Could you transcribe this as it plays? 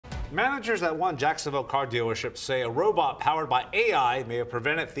Managers at one Jacksonville car dealership say a robot powered by AI may have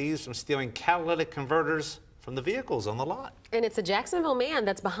prevented thieves from stealing catalytic converters from the vehicles on the lot. And it's a Jacksonville man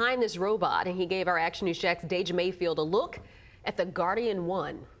that's behind this robot, and he gave our Action News Jack's Deja Mayfield a look at the Guardian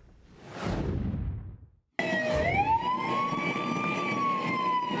 1.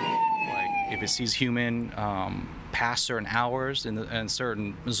 If it sees human past certain hours in a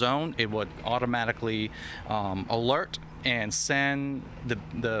certain zone, it would automatically alert and send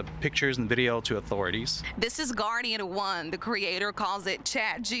the pictures and video to authorities. This is Guardian 1. The creator calls it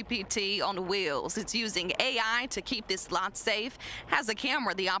ChatGPT on wheels. It's using AI to keep this lot safe, has a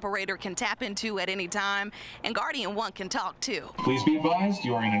camera the operator can tap into at any time, and Guardian 1 can talk too. Please be advised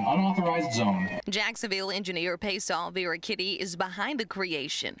you are in an unauthorized zone. Jacksonville engineer Paesol Veerakitti is behind the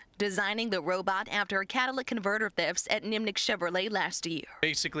creation, designing the robot after catalytic converter thefts at Nimnicht Chevrolet last year.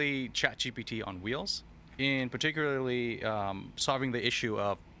 Basically, ChatGPT on wheels, in particularly solving the issue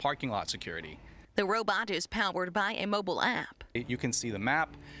of parking lot security. The robot is powered by a mobile app. You can see the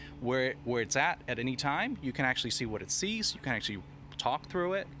map, where it's at any time. You can actually see what it sees. You can actually talk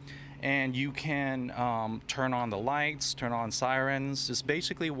through it. And you can turn on the lights, turn on sirens. It's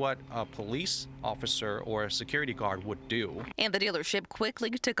basically what a police officer or a security guard would do. And the dealership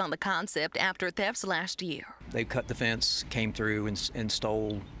quickly took on the concept after thefts last year. They cut the fence, came through and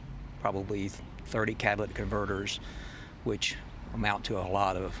stole probably 30 catalytic converters, which amount to a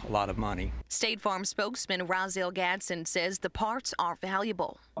lot of money. State Farm spokesman Rozelle Gadsden says the parts are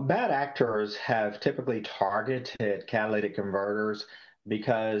valuable. Bad actors have typically targeted catalytic converters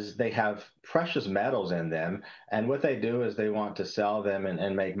because they have precious metals in them, and what they do is they want to sell them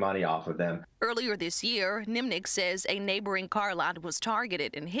and make money off of them. Earlier this year, Nimnicht says a neighboring car lot was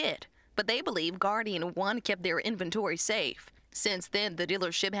targeted and hit, but they believe Guardian 1 kept their inventory safe. Since then, the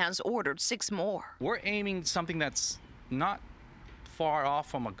dealership has ordered 6 more. We're aiming something that's not far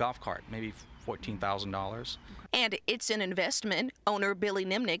off from a golf cart, maybe $14,000. And it's an investment owner Billy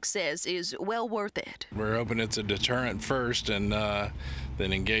Nimnicht says is well worth it. We're hoping it's a deterrent first and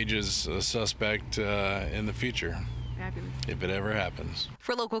then engages a suspect in the future. Fabulous. If it ever happens.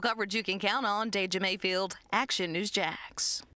 For local coverage you can count on, Deja Mayfield, Action News Jax.